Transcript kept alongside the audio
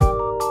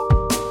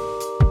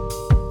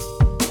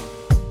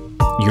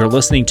You're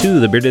listening to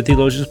the Bearded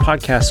Theologians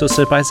podcast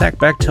hosted by Zach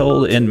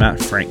Bechtold and Matt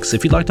Franks.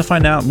 If you'd like to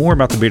find out more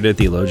about the Bearded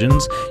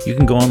Theologians, you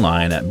can go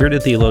online at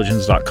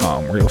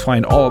beardedtheologians.com, where you'll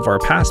find all of our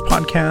past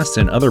podcasts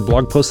and other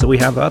blog posts that we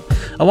have up,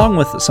 along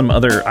with some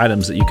other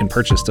items that you can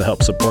purchase to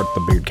help support the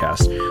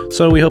Beardcast.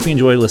 So we hope you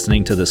enjoy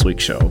listening to this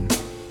week's show.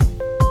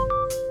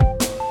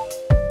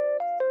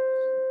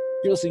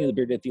 You're listening to the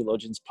Bearded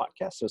Theologians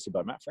podcast hosted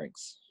by Matt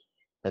Franks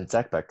and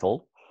Zach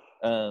Bechtold.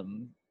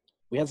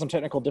 We had some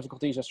technical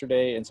difficulties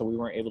yesterday, and so we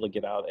weren't able to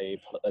get out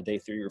a day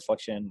 3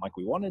 reflection like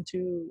we wanted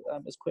to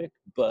as quick,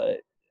 but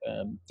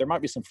there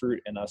might be some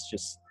fruit in us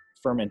just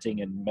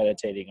fermenting and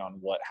meditating on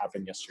what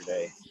happened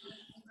yesterday.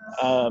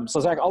 So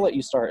Zach, I'll let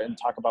you start and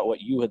talk about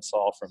what you had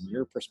saw from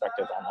your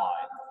perspective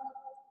online.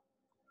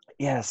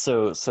 Yeah,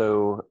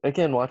 so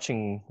again,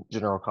 watching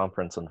General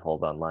Conference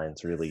unfold online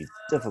is really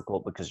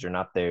difficult because you're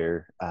not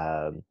there.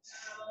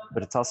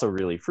 But it's also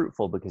really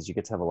fruitful because you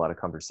get to have a lot of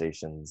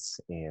conversations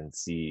and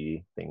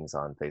see things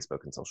on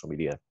Facebook and social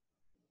media.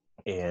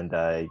 And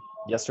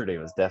yesterday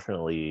was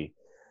definitely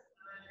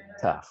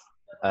tough.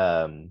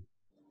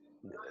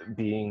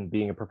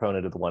 Being a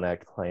proponent of the One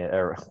Act Plan,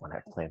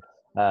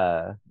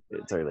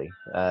 it's early,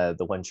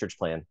 the One Church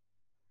Plan,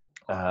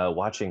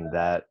 watching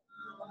that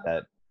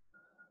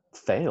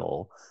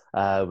fail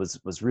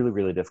was really,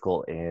 really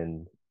difficult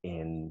in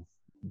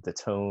the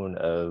tone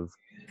of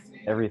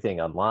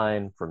everything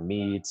online, from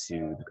me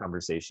to the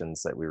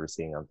conversations that we were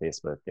seeing on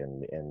Facebook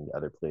and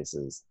other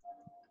places,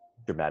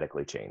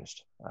 dramatically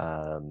changed.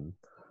 I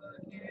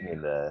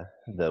mean,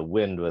 the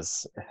wind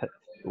was,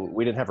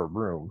 we didn't have a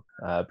room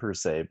per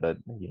se, but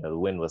the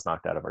wind was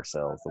knocked out of our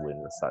sails.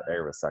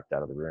 Air was sucked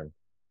out of the room,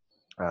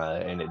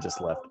 and it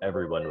just left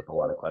everyone with a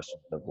lot of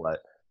questions of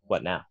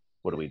what now?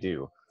 What do we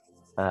do?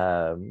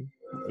 And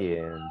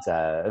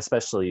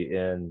especially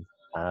in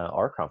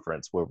our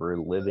conference, where we're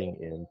living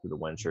into the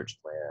One Church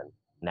Plan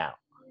now,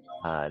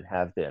 and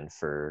have been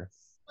for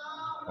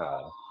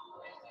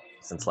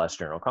since last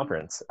General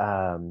Conference.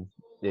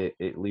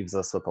 It leaves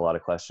us with a lot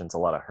of questions, a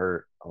lot of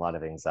hurt, a lot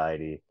of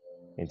anxiety,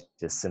 and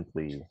just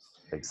simply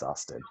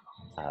exhausted,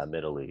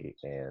 mentally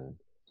and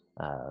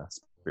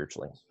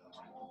spiritually.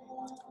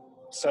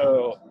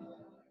 So,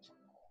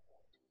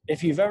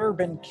 if you've ever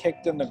been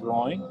kicked in the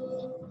groin,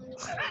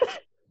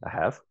 I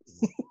have.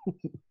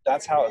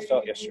 That's how it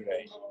felt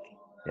yesterday.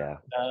 Yeah.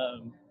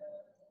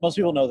 Most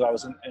people know that I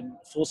was in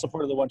full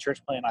support of the One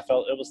Church Plan. I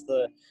felt it was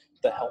the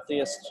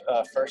healthiest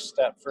first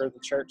step for the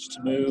church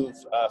to move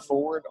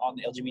forward on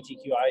the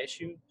LGBTQI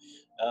issue,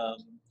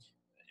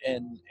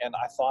 and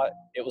I thought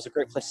it was a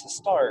great place to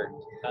start.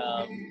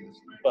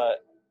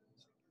 But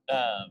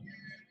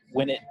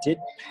when it did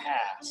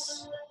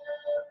pass,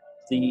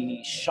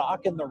 the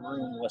shock in the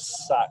room was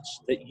such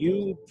that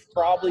you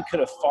probably could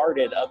have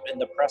farted up in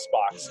the press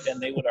box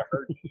and they would have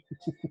heard you.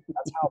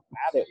 That's how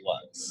bad it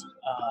was.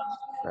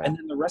 Right. And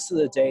then the rest of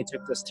the day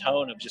took this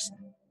tone of just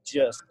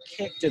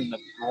kicked in the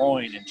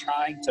groin and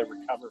trying to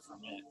recover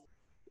from it.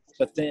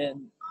 But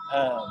then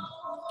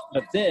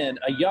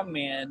a young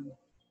man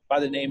by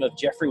the name of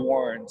Jeffrey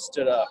Warren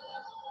stood up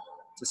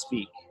to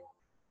speak.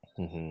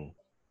 Mm-hmm.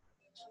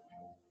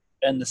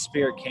 And the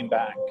Spirit came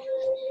back,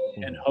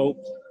 and hope,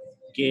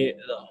 the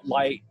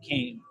light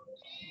came.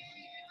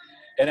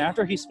 And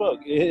after he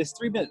spoke, his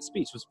 3-minute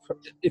speech was,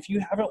 if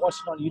you haven't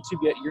watched it on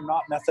YouTube yet, you're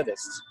not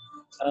Methodist,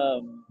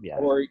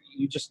 or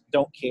you just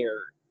don't care,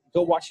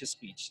 go watch his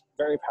speech.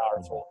 Very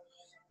powerful.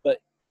 But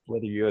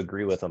whether you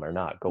agree with him or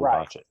not, go right,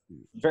 watch it.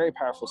 Very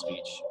powerful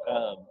speech.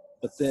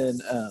 But then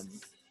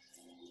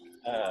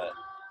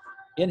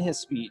in his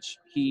speech,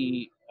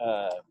 he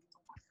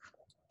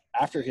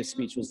after his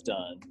speech was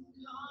done,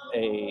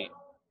 a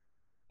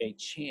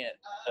chant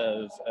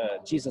of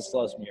Jesus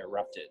loves me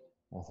erupted.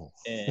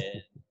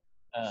 And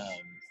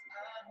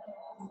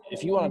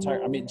if you want to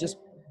talk, I mean, just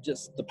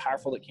the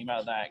powerful that came out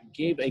of that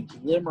gave a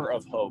glimmer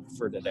of hope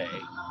for today.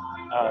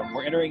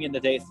 We're entering in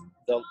the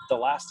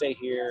last day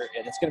here,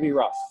 and it's going to be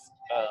rough.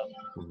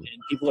 And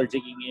people are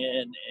digging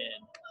in,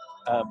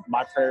 and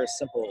my prayer is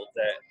simple,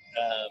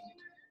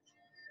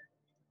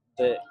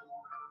 that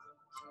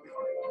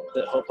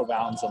hope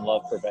abounds and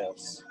love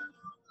prevails.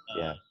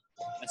 And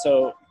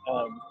so,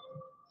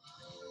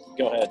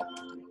 go ahead.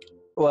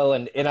 Well,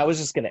 and I was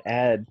just going to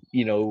add,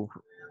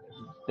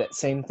 that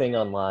same thing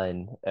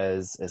online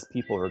as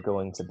people were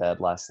going to bed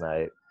last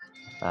night,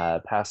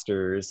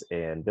 pastors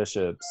and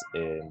bishops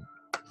and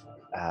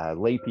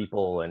lay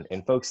people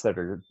and folks that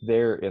are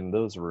there in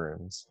those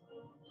rooms,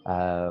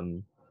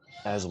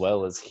 as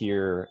well as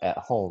here at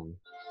home,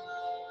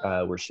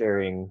 we're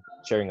sharing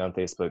on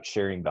Facebook,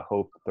 sharing the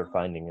hope they're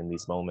finding in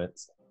these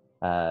moments.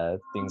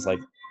 Things like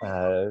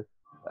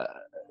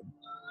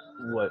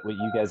what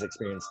you guys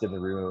experienced in the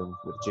room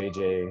with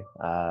JJ,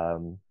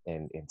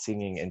 and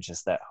singing, and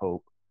just that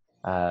hope,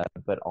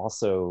 but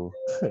also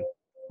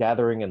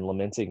gathering and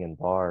lamenting in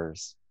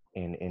bars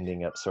and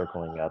ending up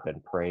circling up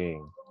and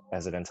praying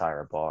as an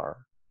entire bar,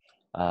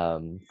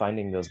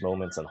 finding those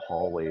moments in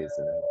hallways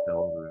and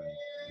hotel rooms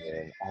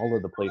and all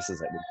of the places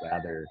that we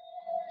gather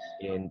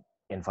in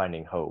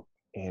finding hope.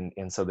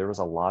 And so there was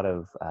a lot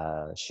of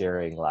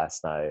sharing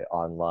last night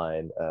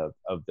online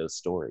of those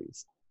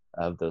stories,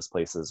 of those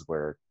places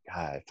where,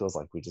 God, it feels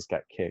like we just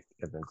got kicked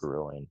in the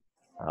groin.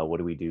 What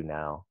do we do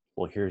now?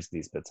 Well, here's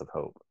these bits of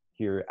hope.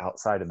 Here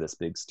outside of this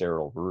big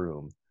sterile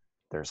room,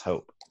 there's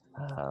hope.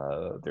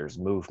 There's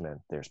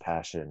movement, there's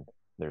passion,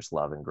 there's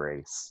love and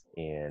grace.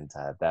 And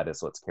that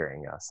is what's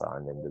carrying us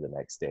on into the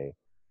next day.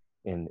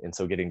 And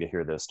so getting to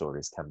hear those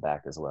stories come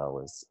back as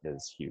well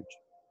is huge.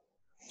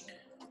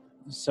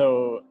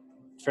 So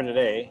for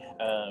today,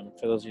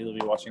 for those of you that will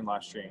be watching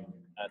live stream,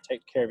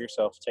 take care of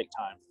yourself, take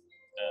time,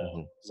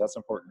 because that's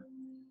important.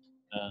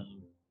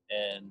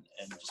 And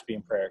just be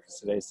in prayer, because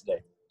today's the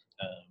day.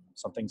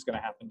 Something's going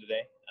to happen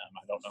today.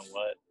 I don't know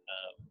what.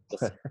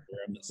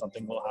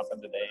 Something will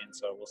happen today, and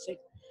so we'll see.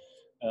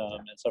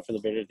 And so for the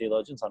Bearded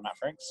Theologians, I'm Matt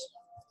Franks.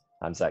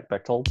 I'm Zach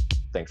Bechtold.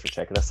 Thanks for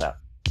checking us out.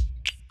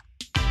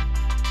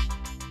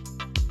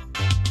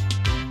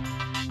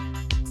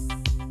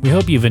 We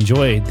hope you've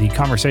enjoyed the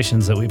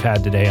conversations that we've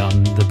had today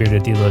on the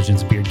Bearded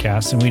Theologians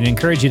Beardcast, and we'd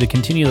encourage you to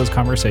continue those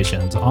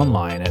conversations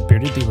online at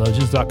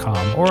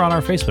beardedtheologians.com or on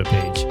our Facebook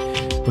page.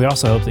 We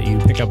also hope that you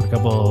pick up a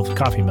couple of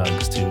coffee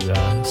mugs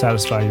to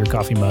satisfy your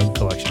coffee mug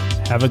collection.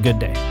 Have a good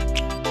day.